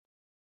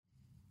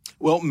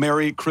Well,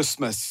 Merry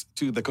Christmas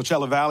to the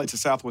Coachella Valley, to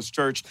Southwest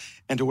Church,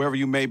 and to wherever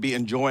you may be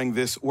enjoying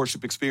this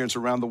worship experience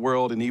around the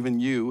world, and even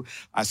you,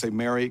 I say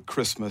Merry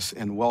Christmas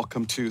and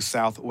welcome to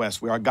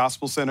Southwest. We are a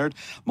gospel-centered,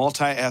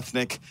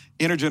 multi-ethnic,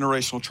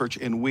 intergenerational church,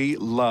 and we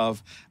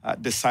love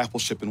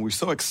discipleship. And we're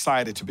so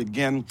excited to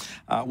begin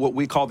what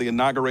we call the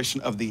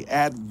inauguration of the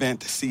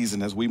Advent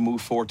season as we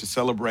move forward to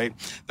celebrate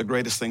the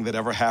greatest thing that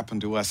ever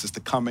happened to us is the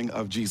coming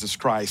of Jesus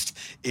Christ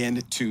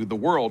into the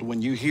world.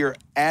 When you hear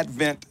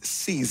Advent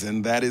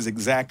season, that is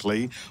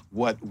exactly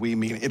what we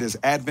mean. It is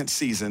Advent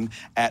season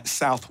at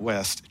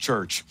Southwest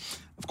Church.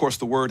 Of course,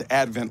 the word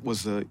Advent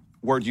was a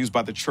word used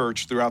by the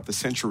church throughout the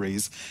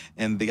centuries,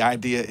 and the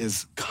idea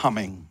is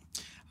coming.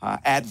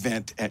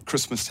 Advent at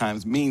Christmas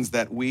times means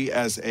that we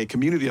as a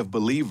community of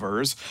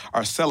believers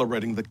are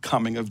celebrating the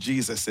coming of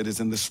Jesus. It is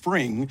in the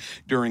spring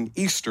during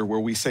Easter where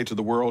we say to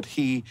the world,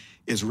 He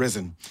is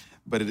risen.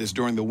 But it is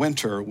during the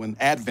winter when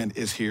Advent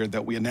is here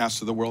that we announce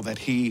to the world that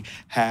He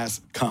has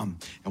come.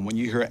 And when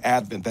you hear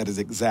Advent, that is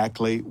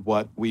exactly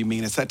what we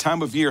mean. It's that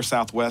time of year,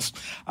 Southwest,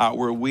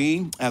 where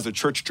we as a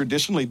church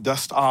traditionally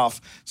dust off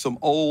some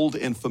old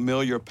and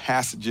familiar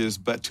passages,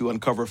 but to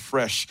uncover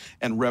fresh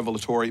and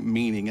revelatory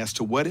meaning as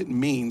to what it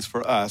means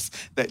for us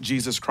that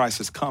Jesus Christ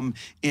has come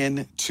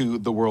into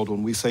the world.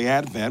 When we say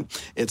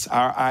Advent, it's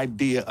our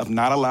idea of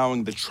not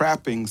allowing the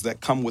trappings that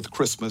come with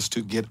Christmas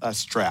to get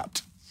us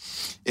trapped.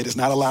 It is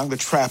not allowing the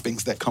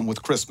trappings that come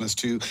with Christmas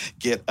to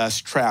get us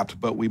trapped,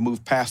 but we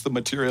move past the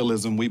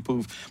materialism. We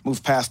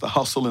move past the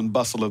hustle and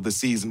bustle of the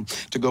season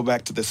to go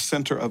back to the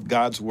center of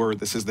God's word.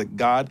 This is that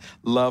God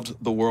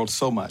loved the world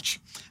so much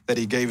that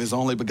He gave His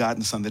only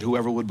begotten Son, that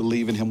whoever would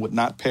believe in Him would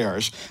not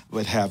perish,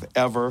 but have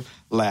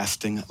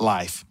everlasting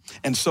life.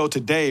 And so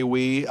today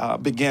we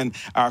begin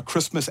our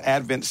Christmas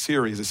Advent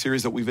series, a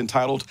series that we've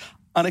entitled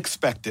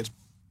Unexpected.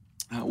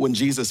 When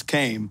Jesus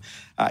came,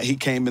 He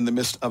came in the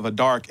midst of a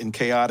dark and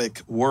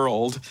chaotic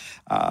world,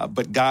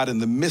 but God, in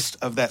the midst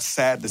of that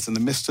sadness, in the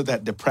midst of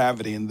that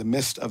depravity, in the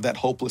midst of that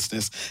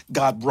hopelessness,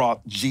 God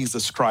brought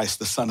Jesus Christ,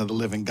 the Son of the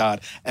living God,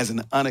 as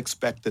an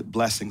unexpected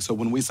blessing. So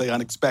when we say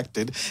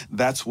unexpected,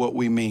 that's what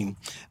we mean,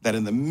 that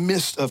in the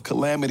midst of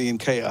calamity and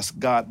chaos,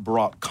 God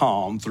brought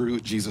calm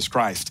through Jesus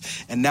Christ.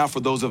 And now for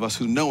those of us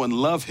who know and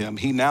love Him,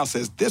 He now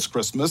says this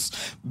Christmas,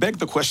 beg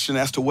the question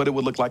as to what it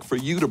would look like for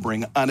you to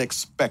bring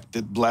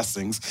unexpected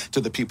blessings to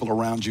the people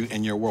around you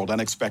in your world,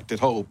 unexpected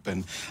hope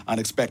and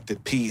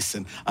unexpected peace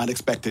and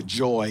unexpected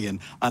joy and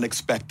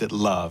unexpected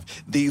love.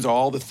 These are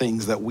all the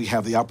things that we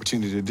have the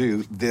opportunity to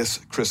do this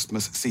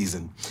Christmas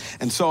season.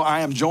 And so I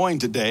am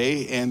joined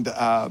today, and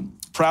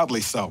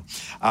proudly so,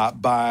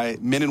 by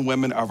men and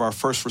women of our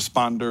first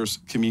responders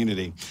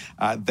community.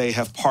 They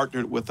have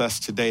partnered with us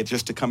today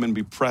just to come and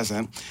be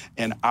present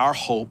in our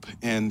hope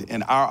and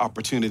in our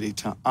opportunity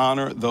to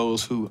honor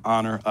those who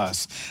honor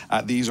us.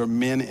 These are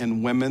men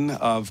and women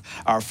of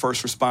our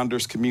first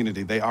responders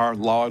community. They are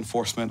law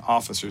enforcement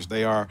officers.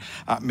 They are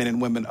men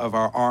and women of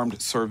our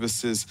armed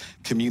services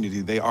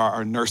community. They are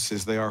our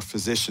nurses. They are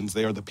physicians.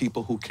 They are the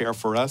people who care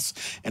for us.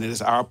 And it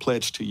is our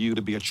pledge to you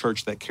to be a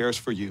church that cares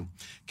for you,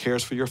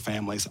 cares for your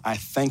families. I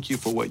thank you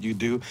for what you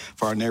do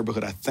for our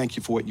neighborhood. I thank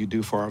you for what you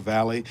do for our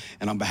valley.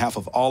 And on behalf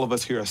of all of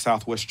us here at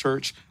Southwest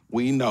Church,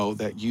 we know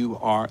that you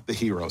are the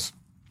heroes.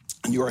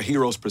 And you are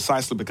heroes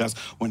precisely because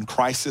when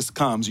crisis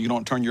comes, you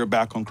don't turn your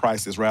back on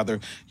crisis. Rather,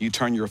 you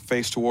turn your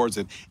face towards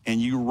it and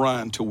you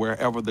run to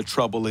wherever the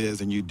trouble is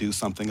and you do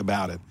something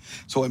about it.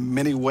 So in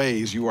many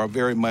ways, you are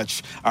very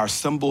much our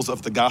symbols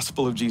of the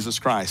gospel of Jesus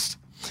Christ,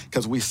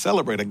 because we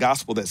celebrate a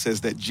gospel that says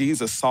that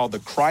Jesus saw the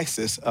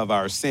crisis of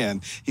our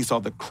sin. He saw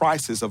the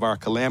crisis of our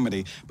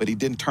calamity, but He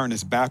didn't turn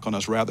His back on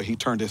us. Rather, He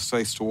turned His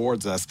face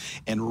towards us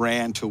and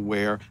ran to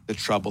where the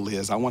trouble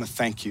is. I want to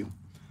thank you,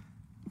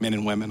 men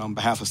and women, on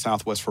behalf of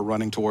Southwest, for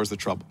running towards the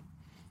trouble,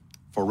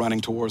 for running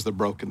towards the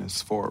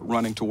brokenness, for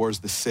running towards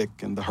the sick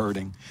and the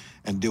hurting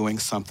and doing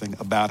something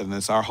about it. And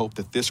it's our hope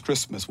that this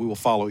Christmas we will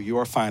follow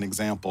your fine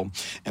example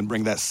and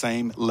bring that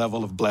same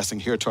level of blessing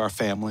here to our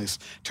families,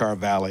 to our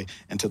valley,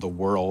 and to the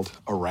world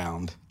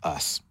around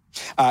us.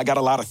 I got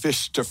a lot of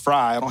fish to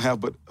fry. I don't have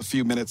but a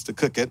few minutes to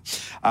cook it.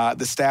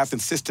 The staff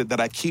insisted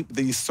that I keep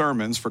these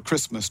sermons for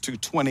Christmas to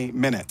 20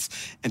 minutes.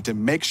 And to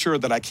make sure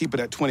that I keep it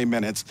at 20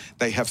 minutes,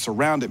 they have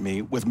surrounded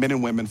me with men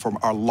and women from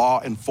our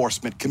law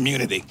enforcement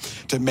community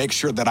to make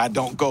sure that I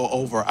don't go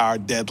over our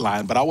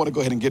deadline. But I want to go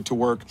ahead and get to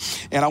work.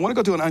 And I want to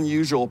go to an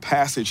unusual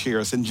passage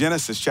here. It's in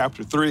Genesis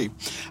chapter 3,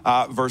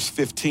 verse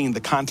 15.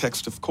 The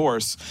context, of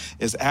course,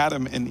 is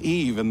Adam and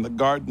Eve in the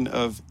Garden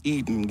of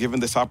Eden, given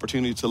this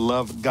opportunity to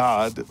love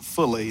God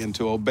fully and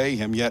to obey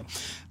Him. Yet,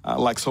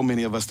 like so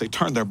many of us, they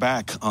turn their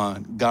back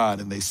on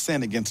God and they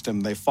sin against Him.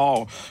 They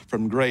fall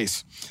from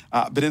grace.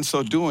 But in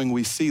so doing,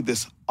 we see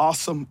this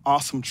awesome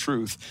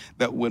truth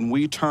that when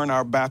we turn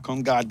our back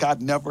on God,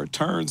 God never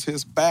turns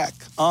His back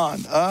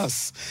on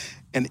us.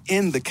 And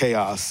in the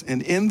chaos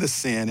and in the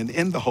sin and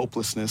in the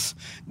hopelessness,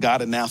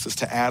 God announces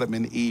to Adam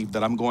and Eve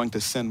that I'm going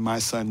to send my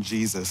son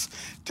Jesus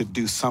to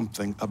do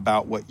something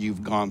about what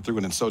you've gone through.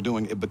 And in so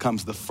doing, it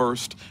becomes the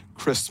first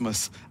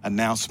Christmas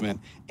announcement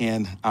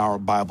in our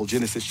Bible.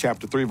 Genesis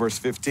chapter 3, verse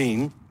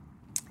 15.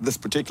 This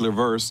particular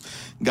verse,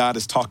 God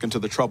is talking to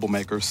the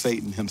troublemaker,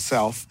 Satan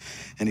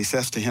himself, and he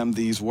says to him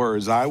these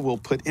words, I will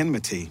put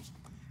enmity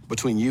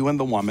between you and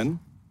the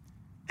woman,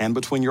 and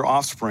between your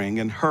offspring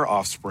and her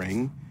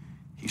offspring.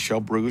 He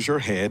shall bruise your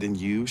head, and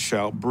you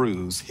shall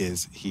bruise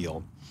his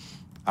heel.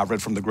 I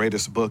read from the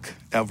greatest book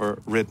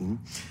ever written,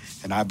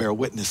 and I bear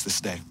witness this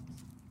day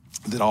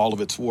that all of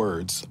its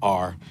words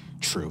are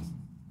true.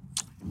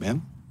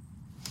 Amen.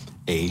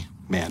 It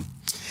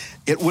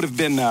would have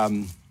been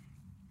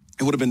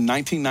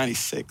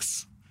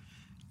 1996,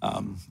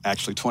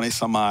 actually 20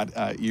 some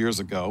odd years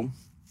ago.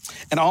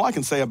 And all I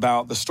can say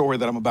about the story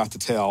that I'm about to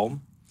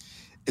tell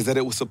is that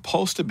it was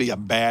supposed to be a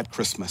bad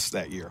Christmas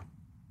that year,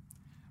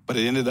 but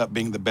it ended up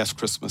being the best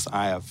Christmas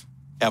I have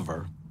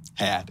ever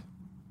had.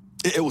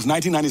 It was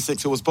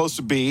 1996. It was supposed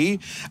to be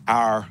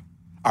our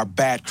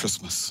bad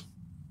Christmas,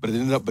 but it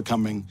ended up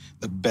becoming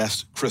the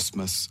best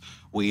Christmas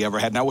we ever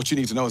had. Now, what you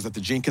need to know is that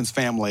the Jenkins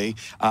family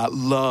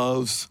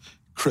loves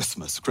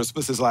Christmas.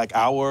 Christmas is like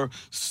our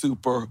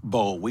Super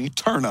Bowl. We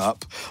turn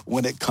up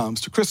when it comes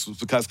to Christmas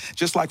because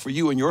just like for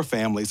you and your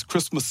families,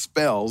 Christmas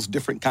spells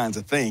different kinds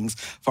of things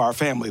for our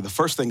family. The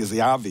first thing is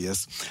the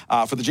obvious.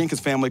 For the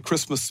Jenkins family,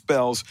 Christmas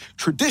spells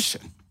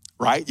tradition.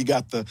 Right? You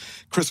got the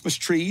Christmas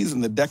trees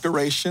and the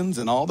decorations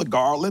and all the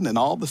garland and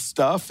all the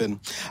stuff. And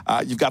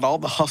you've got all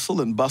the hustle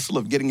and bustle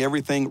of getting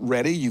everything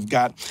ready. You've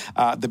got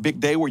the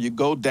big day where you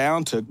go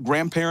down to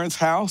grandparents'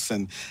 house.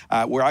 And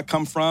where I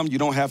come from, you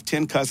don't have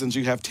 10 cousins,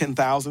 you have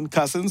 10,000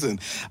 cousins.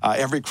 And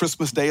every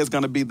Christmas day is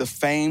going to be the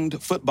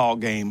famed football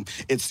game.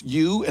 It's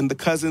you and the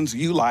cousins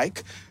you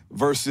like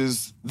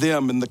versus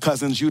them and the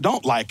cousins you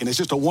don't like. And it's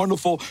just a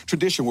wonderful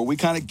tradition where we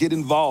kind of get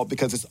involved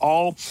because it's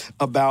all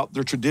about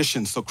the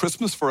tradition. So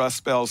Christmas for us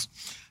spells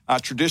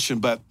tradition,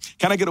 but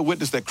can I get a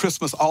witness that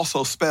Christmas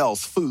also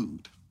spells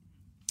food?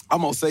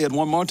 I'm going to say it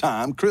one more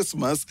time.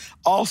 Christmas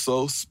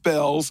also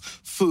spells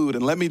food.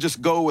 And let me just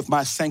go with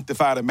my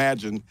sanctified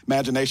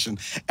imagination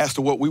as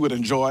to what we would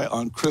enjoy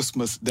on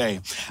Christmas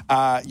Day.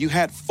 You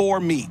had 4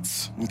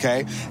 meats,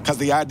 okay? Because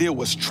the idea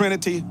was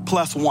Trinity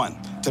plus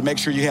 1 to make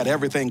sure you had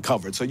everything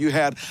covered. So you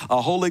had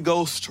a Holy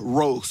Ghost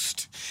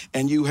roast,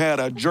 and you had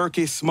a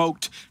jerky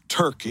smoked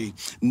turkey.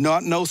 No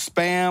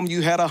Spam,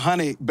 you had a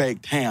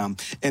honey-baked ham.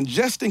 And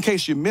just in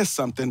case you missed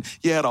something,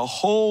 you had a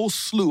whole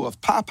slew of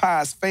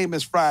Popeye's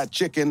famous fried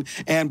chicken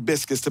and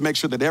biscuits to make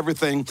sure that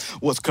everything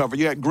was covered.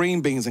 You had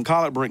green beans and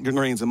collard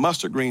greens and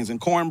mustard greens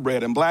and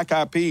cornbread and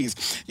black-eyed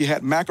peas. You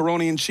had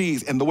macaroni and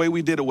cheese. And the way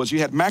we did it was you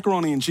had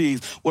macaroni and cheese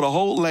with a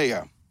whole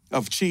layer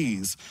of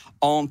cheese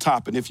on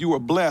top. And if you were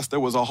blessed, there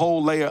was a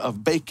whole layer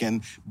of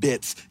bacon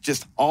bits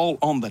just all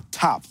on the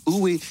top.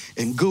 Ooey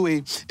and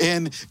gooey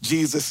in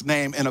Jesus'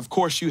 name. And of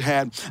course, you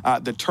had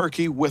the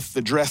turkey with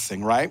the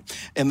dressing, right?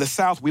 In the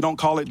South, we don't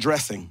call it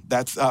dressing.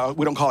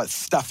 We don't call it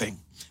stuffing.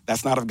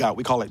 That's not of God.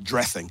 We call it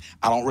dressing.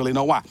 I don't really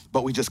know why,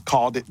 but we just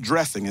called it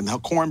dressing and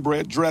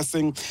cornbread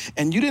dressing.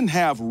 And you didn't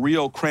have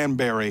real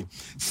cranberry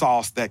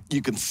sauce that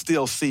you can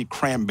still see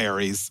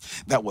cranberries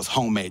that was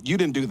homemade. You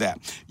didn't do that.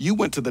 You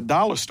went to the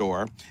dollar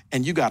store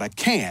and you got a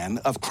can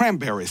of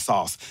cranberry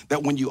sauce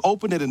that when you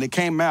opened it and it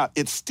came out,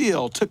 it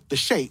still took the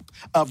shape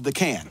of the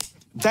can.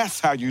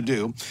 That's how you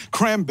do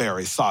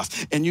cranberry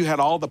sauce. And you had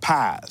all the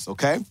pies,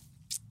 okay?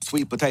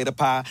 Sweet potato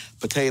pie,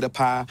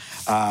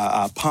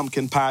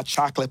 pumpkin pie,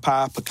 chocolate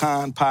pie,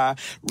 pecan pie,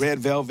 red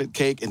velvet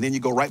cake, and then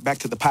you go right back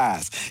to the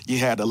pies. You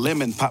had a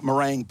lemon pie,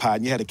 meringue pie,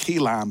 and you had a key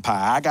lime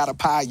pie. I got a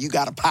pie, you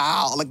got a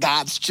pie. All of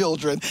God's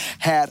children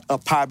had a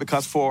pie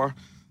because for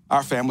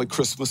our family,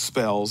 Christmas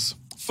spells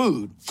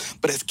food.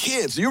 But as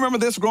kids, do you remember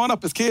this? Growing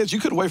up as kids, you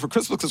couldn't wait for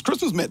Christmas because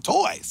Christmas meant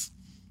toys.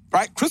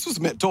 Right? Christmas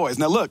meant toys.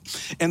 Now look,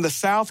 in the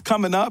South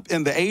coming up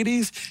in the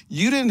 80s,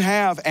 you didn't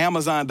have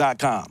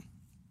Amazon.com.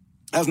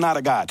 That's not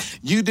a God.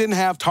 You didn't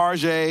have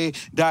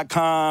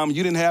Target.com.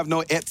 You didn't have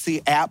no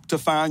Etsy app to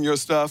find your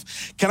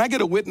stuff. Can I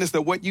get a witness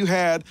that what you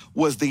had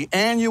was the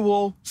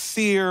annual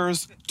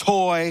Sears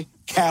toy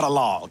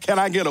catalog? Can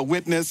I get a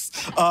witness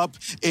up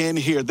in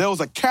here? There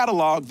was a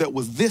catalog that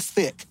was this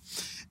thick.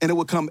 And it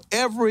would come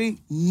every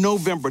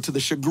November to the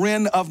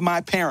chagrin of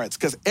my parents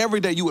because every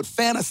day you would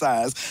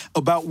fantasize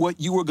about what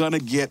you were going to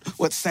get,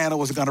 what Santa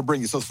was going to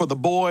bring you. So for the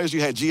boys,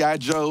 you had G.I.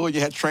 Joe, you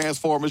had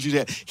Transformers, you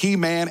had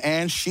He-Man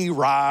and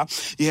She-Ra,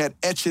 you had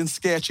Etch and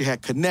Sketch, you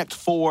had Connect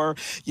 4,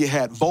 you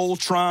had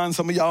Voltron.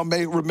 Some of y'all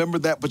may remember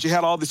that, but you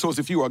had all these sorts.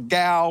 If you were a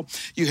gal,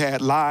 you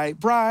had Light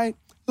Bright,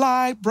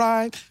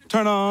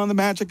 turn on the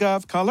magic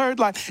of colored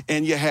light.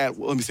 And you had,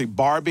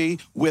 Barbie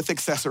with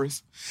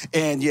accessories.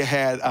 And you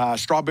had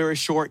strawberry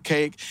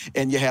shortcake.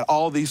 And you had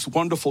all these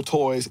wonderful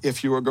toys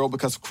if you were a girl,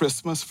 because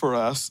Christmas for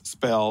us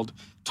spelled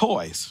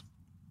toys.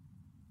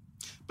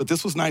 But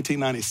this was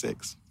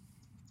 1996.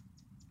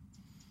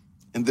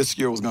 And this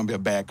year was going to be a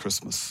bad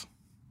Christmas.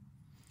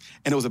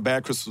 And it was a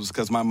bad Christmas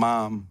because my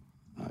mom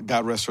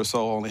God rest her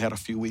soul, only had a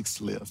few weeks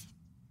to live.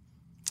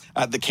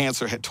 The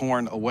cancer had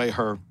torn away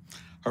her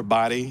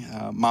body.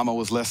 Mama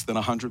was less than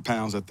 100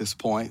 pounds at this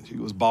point. She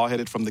was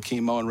bald-headed from the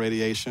chemo and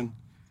radiation.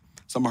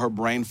 Some of her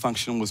brain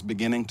function was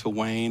beginning to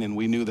wane, and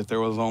we knew that there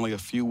was only a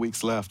few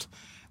weeks left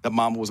that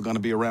Mama was going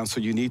to be around.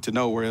 So you need to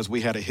know, whereas we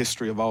had a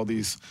history of all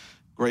these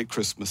great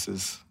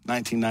Christmases,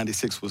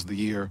 1996 was the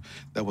year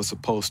that was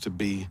supposed to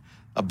be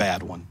a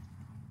bad one.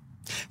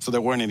 So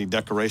there weren't any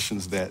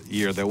decorations that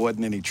year. There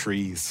wasn't any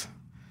trees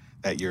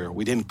that year.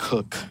 We didn't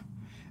cook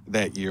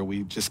that year.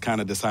 We just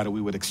kind of decided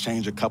we would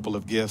exchange a couple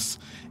of gifts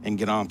and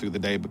get on through the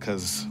day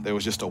because there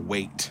was just a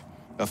weight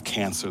of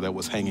cancer that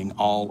was hanging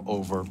all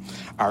over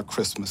our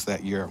Christmas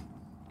that year.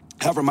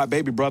 However, my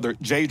baby brother,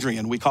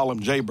 Jadrian, we call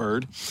him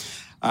Jaybird,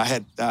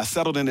 had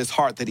settled in his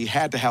heart that he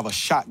had to have a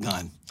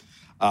shotgun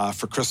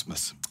for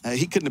Christmas.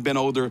 He couldn't have been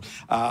older.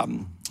 I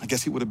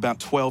guess he would have been about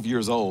 12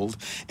 years old,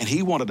 and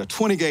he wanted a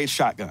 20-gauge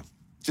shotgun.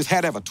 Just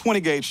had to have a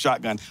 20-gauge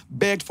shotgun,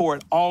 begged for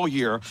it all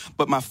year,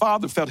 but my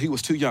father felt he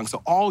was too young.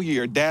 So all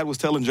year, Dad was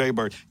telling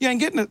Jaybird, you ain't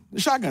getting a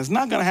shotgun. It's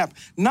not going to happen.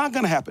 Not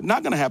going to happen.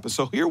 Not going to happen.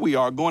 So here we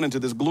are going into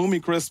this gloomy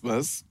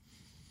Christmas.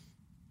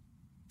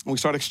 And we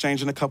start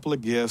exchanging a couple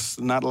of gifts.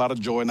 Not a lot of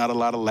joy, not a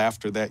lot of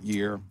laughter that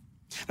year.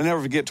 I'll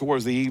never forget,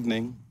 towards the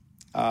evening,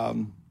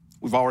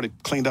 we've already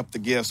cleaned up the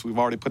gifts. We've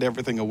already put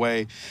everything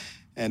away.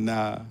 And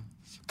a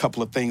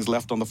couple of things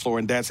left on the floor.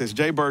 And Dad says,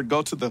 Jaybird,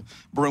 go to the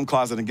broom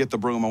closet and get the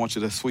broom. I want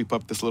you to sweep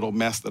up this little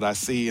mess that I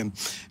see. And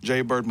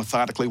Jaybird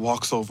methodically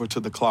walks over to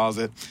the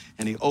closet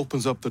and he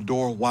opens up the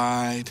door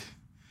wide.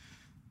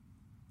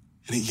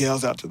 And he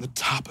yells out to the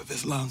top of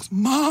his lungs,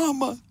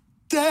 Mama,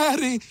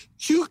 Daddy,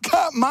 you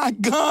got my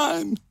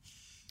gun.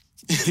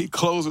 And he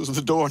closes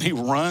the door and he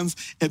runs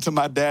into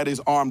my daddy's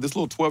arm. This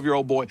little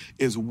 12-year-old boy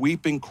is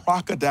weeping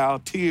crocodile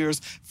tears,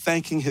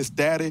 thanking his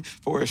daddy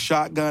for his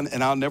shotgun.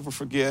 And I'll never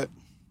forget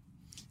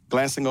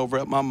glancing over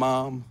at my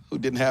mom, who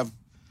didn't have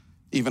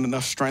even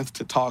enough strength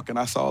to talk, and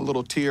I saw a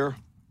little tear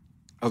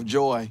of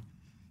joy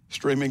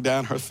streaming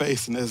down her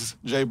face. And as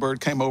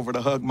Jaybird came over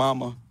to hug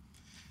Mama,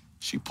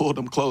 she pulled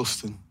him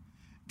close and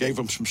gave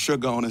him some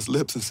sugar on his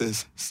lips and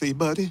says, see,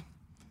 buddy,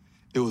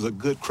 it was a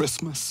good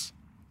Christmas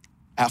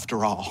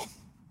after all.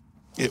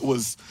 It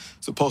was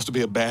supposed to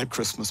be a bad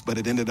Christmas, but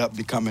it ended up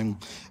becoming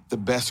the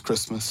best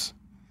Christmas.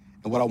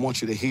 And what I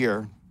want you to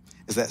hear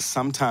is that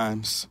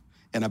sometimes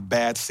in a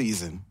bad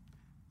season,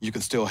 you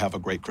can still have a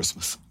great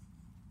Christmas.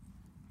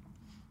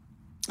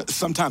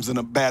 Sometimes in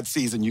a bad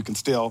season, you can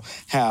still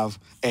have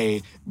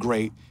a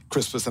great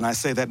Christmas. And I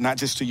say that not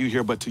just to you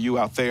here, but to you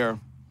out there.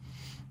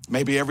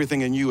 Maybe everything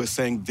in you is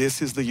saying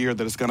this is the year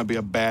that it's going to be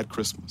a bad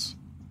Christmas.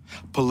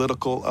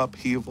 Political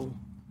upheaval.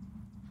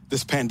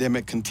 This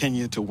pandemic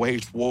continued to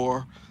wage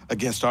war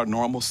against our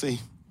normalcy.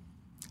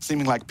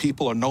 Seeming like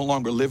people are no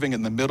longer living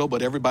in the middle,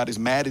 but everybody's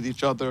mad at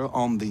each other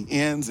on the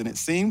ends. And it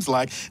seems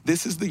like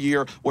this is the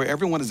year where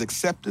everyone has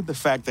accepted the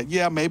fact that,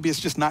 yeah, maybe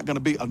it's just not going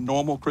to be a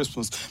normal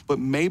Christmas, but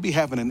maybe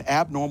having an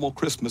abnormal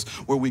Christmas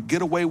where we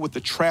get away with the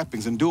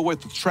trappings and do away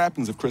with the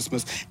trappings of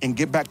Christmas and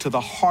get back to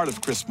the heart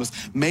of Christmas.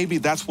 Maybe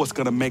that's what's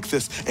going to make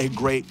this a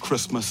great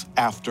Christmas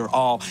after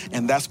all.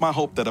 And that's my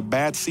hope, that a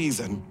bad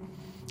season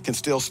can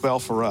still spell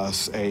for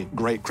us a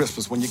great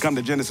Christmas. When you come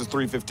to Genesis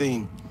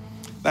 3:15,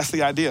 that's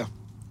the idea.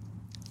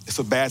 It's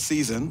a bad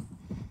season,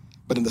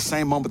 but in the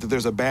same moment that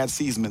there's a bad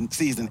season,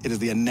 it is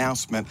the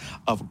announcement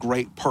of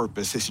great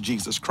purpose. It's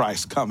Jesus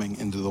Christ coming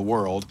into the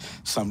world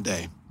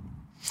someday.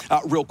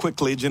 Real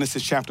quickly,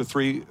 Genesis chapter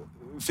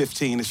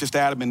 3:15, it's just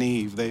Adam and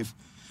Eve. They've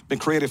been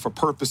created for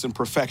purpose and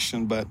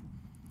perfection, but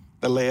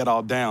they lay it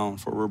all down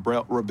for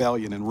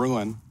rebellion and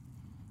ruin.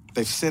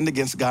 They've sinned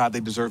against God. They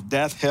deserve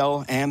death,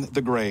 hell, and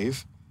the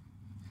grave.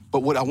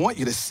 But what I want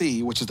you to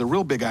see, which is the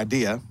real big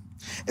idea,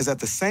 is at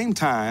the same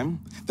time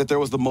that there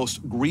was the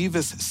most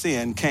grievous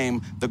sin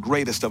came the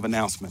greatest of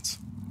announcements.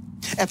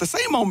 At the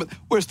same moment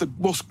where it's the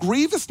most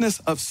grievousness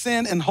of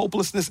sin and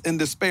hopelessness and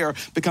despair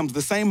becomes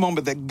the same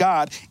moment that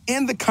God,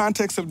 in the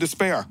context of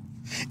despair,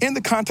 in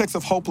the context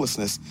of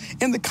hopelessness,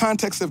 in the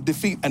context of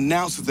defeat,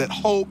 announces that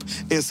hope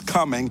is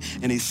coming.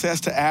 And he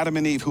says to Adam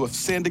and Eve, who have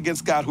sinned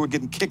against God, who are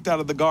getting kicked out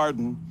of the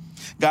garden,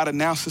 God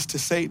announces to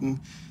Satan,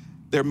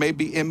 there may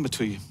be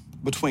enmity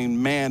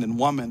between man and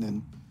woman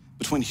and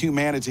between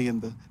humanity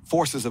and the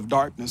forces of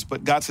darkness.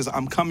 But God says,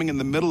 I'm coming in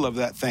the middle of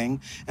that thing,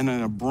 and I'm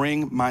going to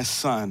bring my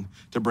son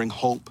to bring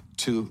hope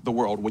to the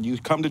world. When you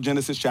come to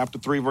Genesis chapter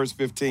 3, verse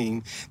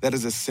 15, that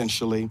is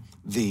essentially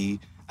the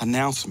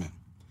announcement.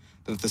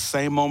 That at the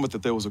same moment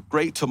that there was a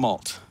great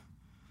tumult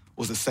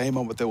was the same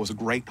moment there was a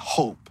great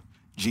hope.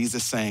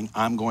 Jesus saying,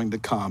 I'm going to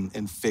come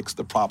and fix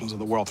the problems of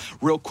the world.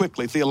 Real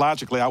quickly,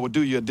 theologically, I would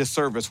do you a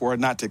disservice were it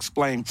not to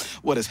explain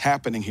what is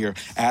happening here.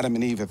 Adam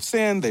and Eve have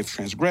sinned, they've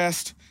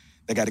transgressed.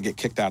 They got to get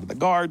kicked out of the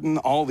garden.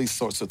 All these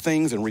sorts of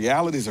things and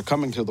realities are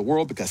coming to the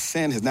world because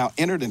sin has now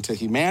entered into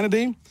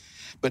humanity.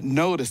 But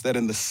notice that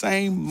in the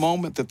same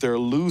moment that they're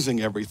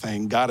losing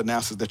everything, God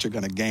announces that you're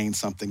going to gain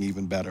something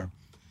even better. And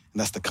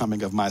that's the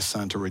coming of my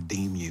son to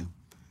redeem you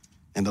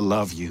and to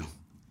love you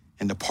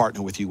and to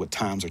partner with you when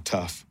times are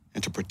tough.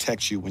 and to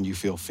protect you when you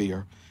feel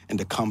fear, and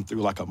to come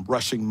through like a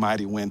rushing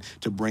mighty wind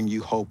to bring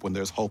you hope when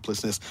there's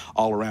hopelessness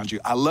all around you.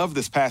 I love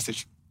this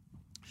passage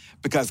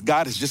because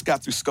God has just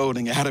got through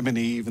scolding Adam and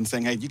Eve and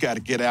saying, hey, you got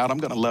to get out. I'm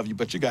going to love you,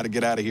 but you got to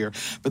get out of here.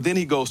 But then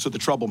he goes to the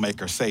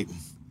troublemaker, Satan.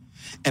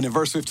 And in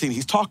verse 15,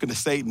 he's talking to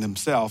Satan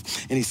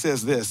himself, and he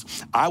says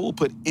this, I will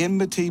put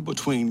enmity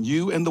between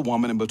you and the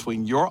woman, and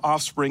between your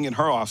offspring and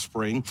her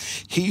offspring.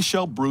 He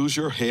shall bruise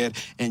your head,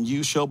 and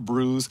you shall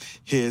bruise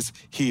his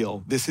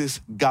heel. This is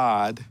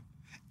God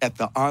at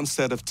the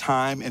onset of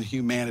time and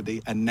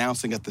humanity,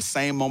 announcing at the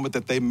same moment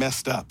that they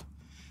messed up,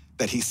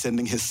 that he's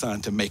sending his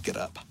son to make it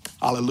up.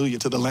 Hallelujah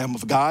to the Lamb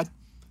of God.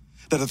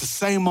 That at the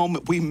same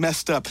moment we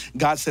messed up,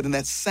 God said in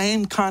that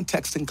same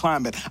context and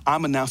climate,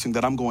 I'm announcing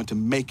that I'm going to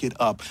make it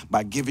up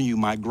by giving you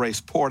my grace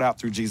poured out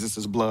through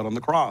Jesus' blood on the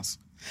cross.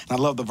 And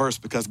I love the verse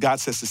because God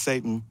says to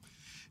Satan,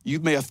 you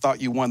may have thought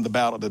you won the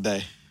battle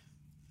today,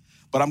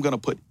 but I'm going to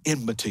put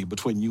enmity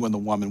between you and the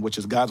woman, which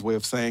is God's way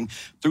of saying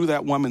through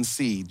that woman's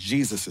seed,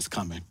 Jesus is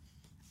coming.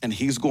 And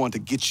he's going to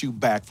get you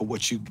back for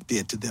what you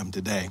did to them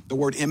today. The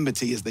word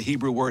enmity is the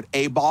Hebrew word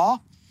abah.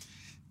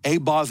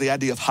 Abah is the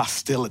idea of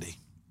hostility.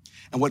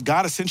 And what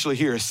God essentially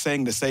here is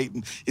saying to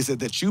Satan is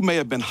that you may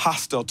have been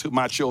hostile to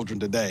my children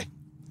today,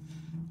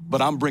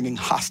 but I'm bringing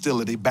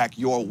hostility back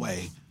your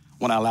way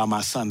when I allow my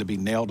son to be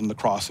nailed on the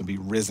cross and be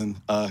risen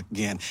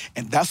again.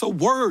 And that's a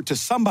word to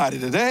somebody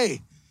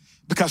today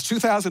because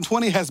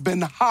 2020 has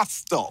been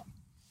hostile.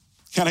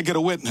 Can I get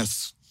a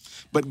witness?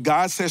 But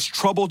God says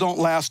trouble don't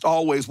last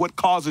always. What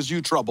causes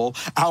you trouble,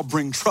 I'll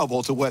bring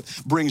trouble to what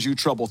brings you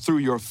trouble through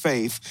your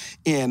faith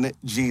in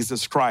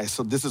Jesus Christ.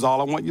 So this is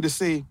all I want you to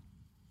see.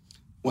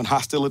 When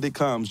hostility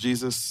comes,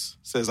 Jesus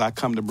says, I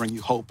come to bring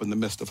you hope in the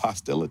midst of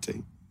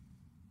hostility.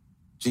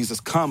 Jesus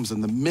comes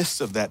in the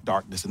midst of that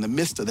darkness, in the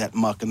midst of that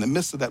muck, in the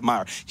midst of that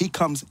mire. He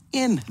comes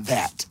in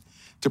that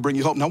to bring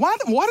you hope. Now, why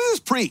does this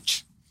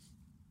preach?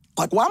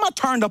 Like, why am I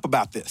turned up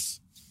about this?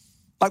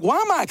 Like, why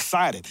am I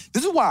excited?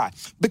 This is why.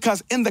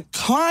 Because in the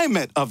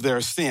climate of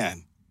their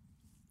sin,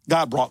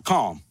 God brought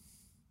calm.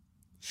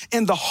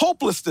 In the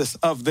hopelessness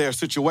of their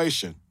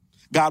situation,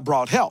 God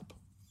brought help.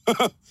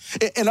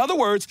 In other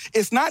words,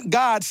 it's not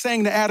God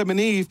saying to Adam and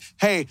Eve,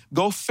 hey,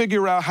 go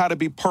figure out how to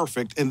be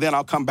perfect and then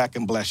I'll come back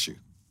and bless you.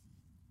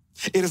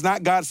 It is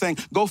not God saying,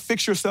 go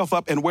fix yourself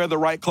up and wear the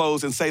right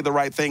clothes and say the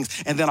right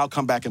things and then I'll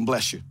come back and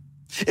bless you.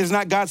 It is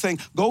not God saying,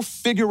 go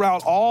figure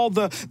out all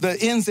the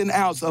ins and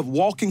outs of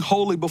walking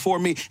holy before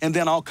me and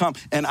then I'll come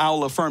and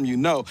I'll affirm you.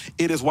 No,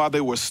 it is while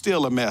they were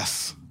still a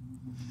mess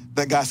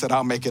that God said,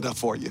 I'll make it up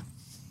for you.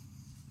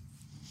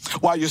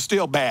 While you're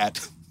still bad,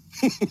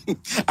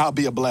 I'll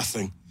be a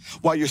blessing.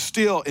 While you're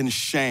still in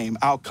shame,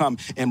 I'll come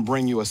and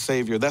bring you a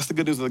savior. That's the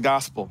good news of the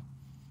gospel.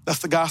 That's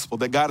the gospel,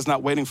 that God is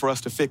not waiting for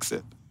us to fix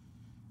it.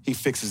 He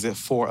fixes it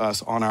for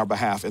us on our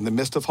behalf. In the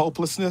midst of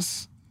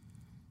hopelessness,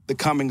 the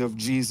coming of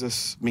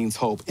Jesus means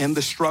hope. In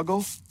the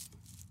struggle,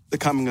 the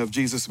coming of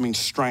Jesus means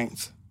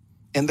strength.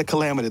 In the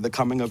calamity, the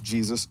coming of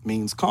Jesus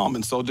means calm.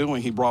 In so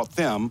doing, he brought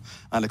them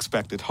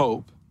unexpected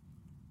hope.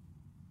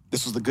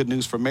 This was the good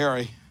news for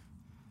Mary,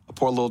 a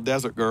poor little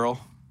desert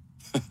girl,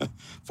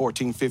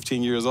 14,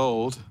 15 years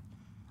old,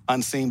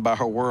 unseen by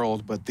her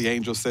world, but the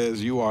angel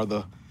says, you are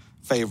the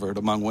favored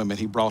among women.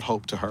 He brought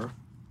hope to her.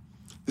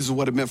 This is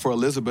what it meant for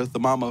Elizabeth, the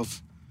mom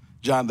of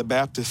John the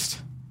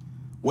Baptist,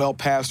 well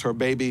past her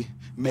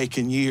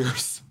baby-making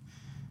years,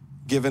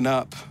 given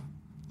up,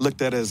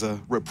 looked at as a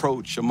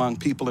reproach among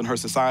people in her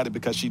society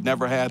because she'd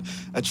never had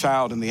a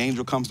child, and the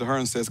angel comes to her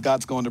and says,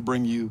 God's going to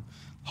bring you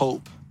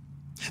hope.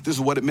 This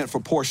is what it meant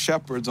for poor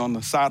shepherds on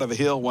the side of a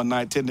hill one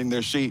night tending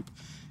their sheep,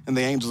 and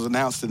the angels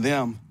announced to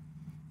them,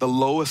 the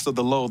lowest of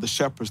the low, the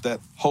shepherds, that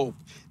hope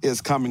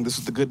is coming. This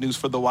is the good news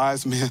for the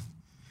wise men.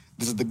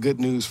 This is the good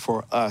news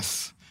for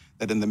us,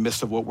 that in the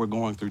midst of what we're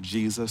going through,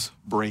 Jesus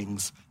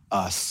brings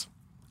us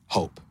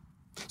hope.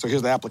 So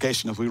here's the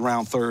application as we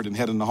round third and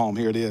head into home.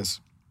 Here it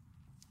is.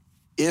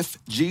 If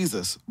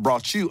Jesus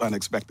brought you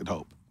unexpected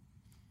hope,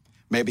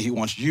 maybe he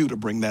wants you to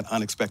bring that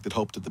unexpected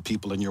hope to the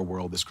people in your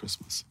world this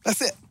Christmas.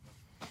 That's it.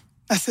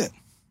 That's it.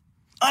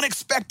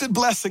 Unexpected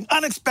blessing,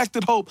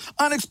 unexpected hope,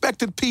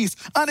 unexpected peace,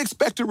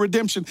 unexpected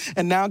redemption.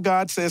 And now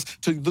God says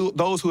to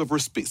those who have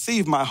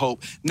received my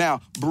hope,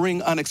 now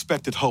bring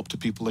unexpected hope to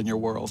people in your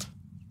world.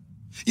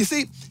 You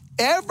see,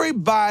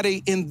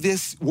 everybody in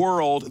this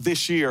world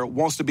this year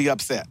wants to be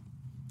upset.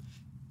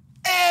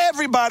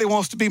 Everybody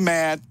wants to be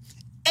mad.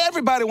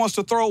 Everybody wants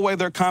to throw away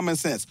their common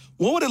sense.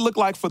 What would it look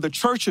like for the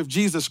Church of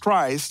Jesus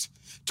Christ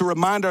to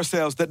remind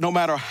ourselves that no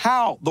matter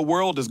how the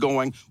world is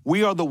going,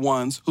 we are the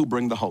ones who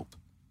bring the hope.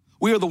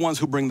 We are the ones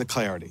who bring the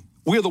clarity.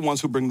 We are the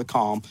ones who bring the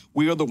calm.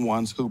 We are the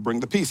ones who bring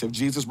the peace. If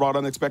Jesus brought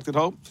unexpected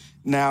hope,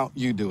 now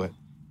you do it.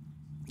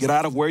 Get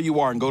out of where you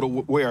are and go to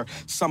where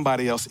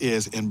somebody else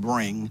is and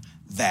bring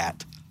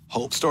that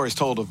hope. Stories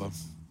told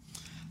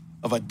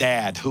of a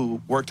dad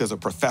who worked as a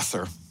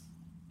professor,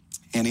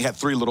 and he had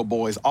 3 little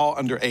boys, all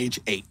under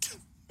age 8.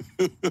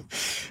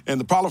 And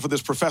the problem for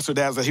this professor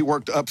dad is that he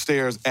worked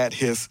upstairs at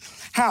his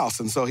house.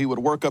 And so he would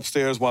work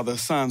upstairs while the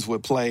sons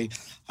would play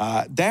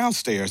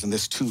downstairs in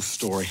this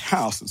 2-story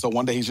house. And so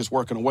one day he's just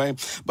working away,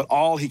 but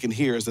all he can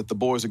hear is that the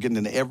boys are getting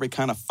into every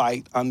kind of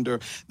fight under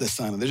the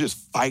sun. And they're just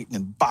fighting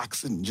and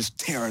boxing and just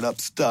tearing up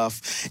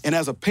stuff. And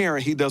as a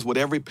parent, he does what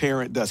every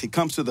parent does. He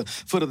comes to the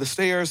foot of the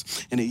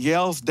stairs and he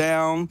yells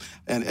down.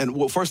 And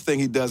well, first thing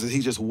he does is he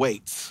just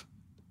waits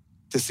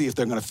to see if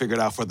they're going to figure it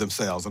out for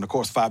themselves. And of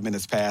course, 5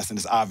 minutes pass, and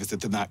it's obvious that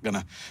they're not going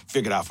to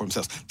figure it out for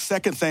themselves.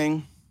 Second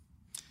thing,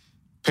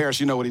 parents,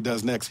 you know what he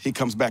does next. He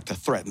comes back to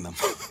threaten them.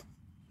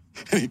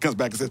 And he comes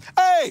back and says,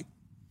 hey,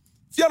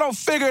 if y'all don't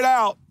figure it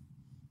out,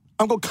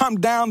 I'm going to come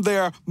down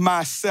there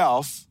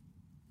myself.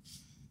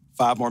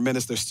 5 more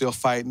minutes, they're still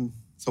fighting.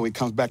 So he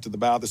comes back to the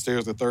bow of the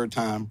stairs the third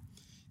time,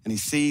 and he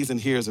sees and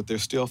hears that they're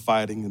still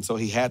fighting, and so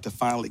he had to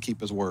finally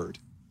keep his word.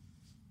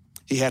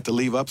 He had to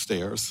leave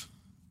upstairs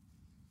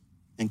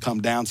and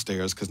come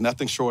downstairs, because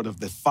nothing short of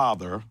the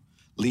father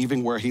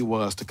leaving where he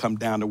was to come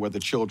down to where the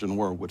children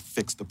were would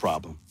fix the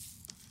problem.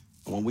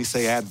 And when we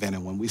say Advent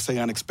and when we say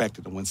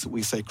unexpected and when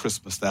we say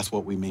Christmas, that's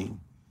what we mean.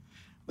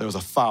 There was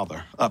a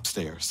father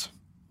upstairs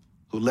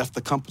who left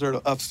the comforter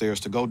upstairs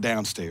to go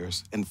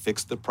downstairs and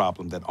fix the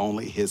problem that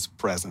only his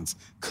presence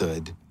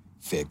could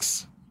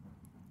fix.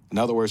 In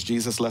other words,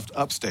 Jesus left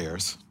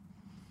upstairs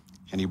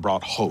and he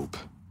brought hope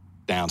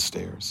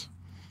downstairs.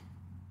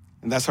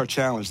 And that's our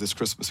challenge this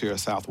Christmas here at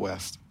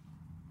Southwest.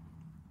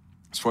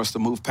 It's for us to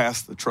move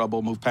past the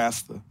trouble, move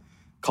past the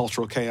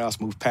cultural chaos,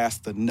 move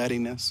past the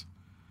nuttiness,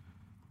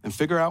 and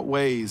figure out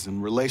ways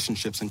and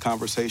relationships and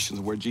conversations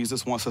where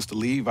Jesus wants us to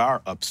leave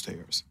our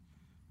upstairs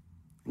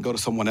and go to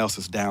someone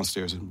else's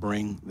downstairs and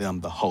bring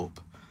them the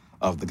hope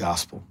of the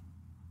gospel.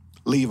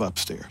 Leave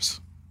upstairs,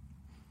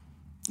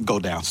 go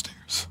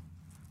downstairs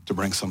to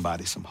bring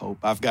somebody some hope.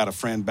 I've got a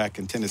friend back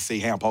in Tennessee,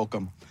 Hamp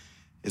Holcomb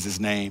is his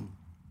name.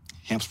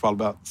 Hamp's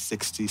probably about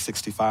 60,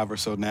 65 or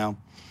so now.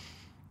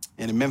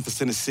 And in Memphis,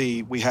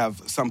 Tennessee, we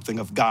have something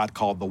of God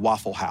called the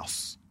Waffle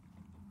House.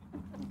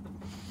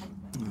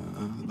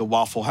 The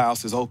Waffle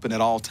House is open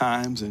at all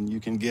times, and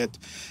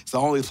it's the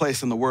only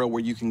place in the world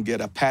where you can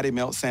get a patty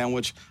melt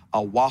sandwich,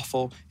 a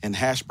waffle, and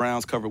hash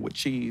browns covered with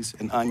cheese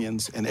and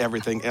onions and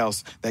everything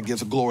else that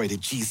gives glory to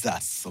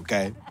Jesus,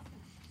 okay?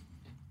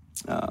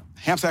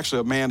 Hamp's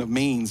actually a man of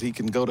means. He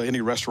can go to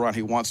any restaurant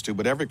he wants to,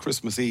 but every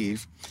Christmas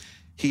Eve,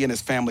 he and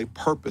his family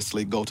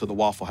purposely go to the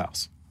Waffle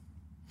House.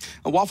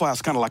 A Waffle House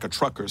is kind of like a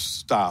trucker's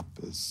stop.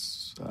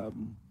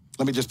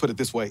 Let me just put it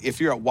this way.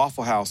 If you're at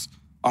Waffle House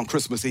on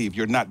Christmas Eve,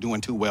 you're not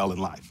doing too well in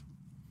life.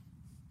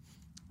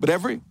 But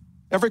every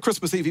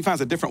Christmas Eve, he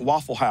finds a different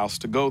Waffle House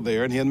to go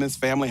there, and he and his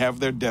family have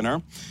their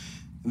dinner.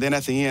 And then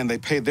at the end, they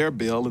pay their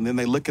bill, and then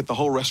they look at the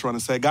whole restaurant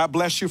and say, God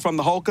bless you from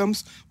the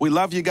Holcombs. We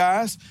love you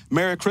guys.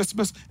 Merry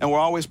Christmas, and we're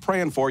always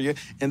praying for you.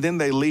 And then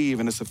they leave,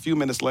 and it's a few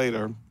minutes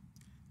later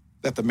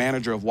that the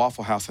manager of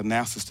Waffle House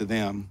announces to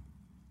them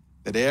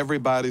that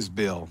everybody's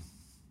bill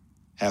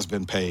has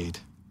been paid.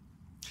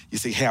 You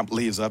see, Hamp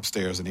leaves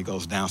upstairs and he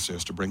goes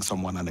downstairs to bring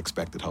someone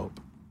unexpected hope.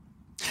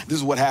 This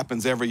is what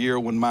happens every year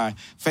when my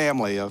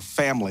family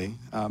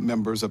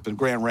members up in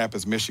Grand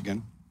Rapids,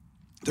 Michigan,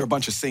 they're a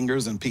bunch of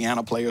singers and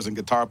piano players and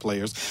guitar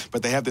players,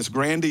 but they have this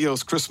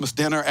grandiose Christmas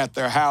dinner at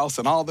their house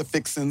and all the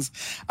fixings,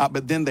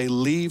 but then they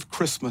leave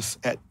Christmas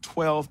at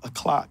 12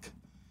 o'clock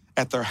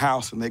at their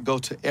house, and they go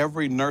to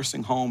every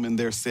nursing home in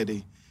their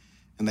city,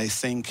 and they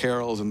sing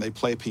carols, and they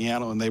play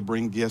piano, and they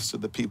bring gifts to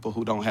the people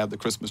who don't have the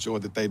Christmas joy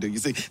that they do. You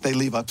see, they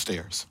leave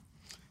upstairs,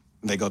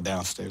 and they go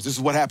downstairs. This is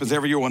what happens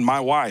every year when my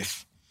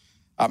wife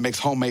makes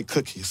homemade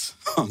cookies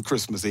on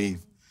Christmas Eve,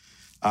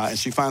 and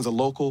she finds a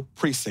local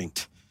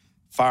precinct,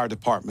 fire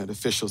department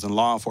officials and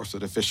law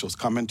enforcement officials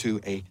come into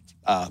a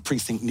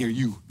precinct near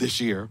you this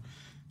year.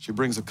 She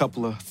brings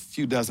a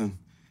few dozen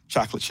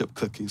chocolate chip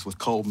cookies with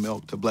cold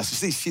milk to bless. You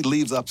see, she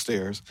leaves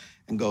upstairs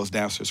and goes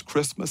downstairs.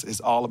 Christmas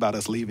is all about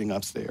us leaving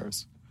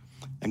upstairs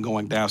and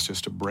going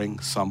downstairs to bring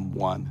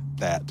someone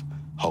that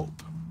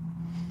hope.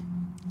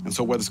 And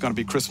so whether it's going to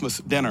be Christmas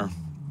dinner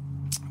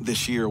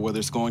this year, whether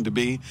it's going to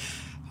be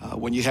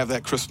when you have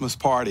that Christmas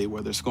party,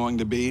 whether it's going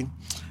to be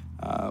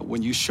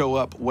when you show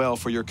up well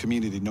for your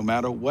community, no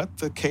matter what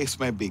the case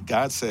may be,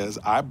 God says,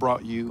 I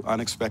brought you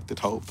unexpected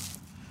hope.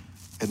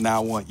 And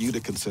now I want you to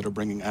consider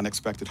bringing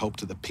unexpected hope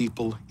to the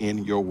people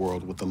in your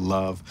world with the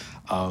love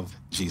of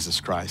Jesus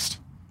Christ.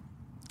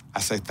 I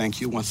say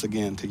thank you once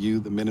again to you,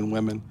 the men and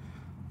women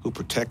who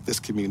protect this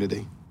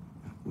community.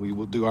 We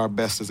will do our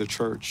best as a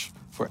church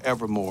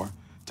forevermore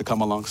to come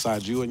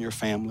alongside you and your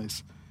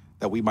families,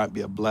 that we might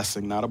be a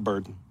blessing, not a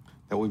burden,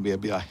 that we may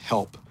be a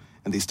help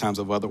in these times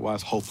of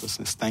otherwise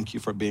hopelessness. Thank you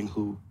for being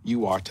who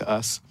you are to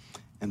us,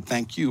 and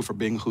thank you for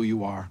being who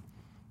you are.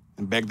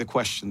 And beg the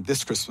question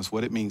this Christmas,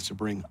 what it means to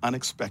bring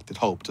unexpected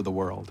hope to the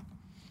world.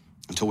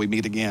 Until we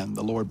meet again,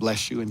 the Lord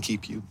bless you and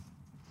keep you.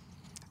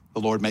 The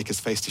Lord make his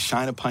face to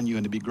shine upon you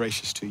and to be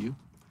gracious to you.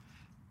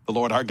 The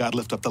Lord our God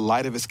lift up the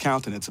light of his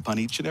countenance upon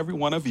each and every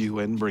one of you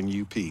and bring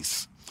you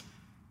peace.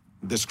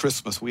 This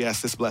Christmas, we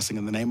ask this blessing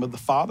in the name of the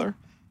Father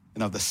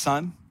and of the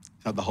Son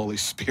of the Holy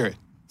Spirit.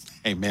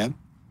 Amen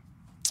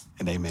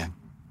and amen.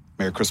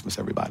 Merry Christmas,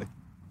 everybody.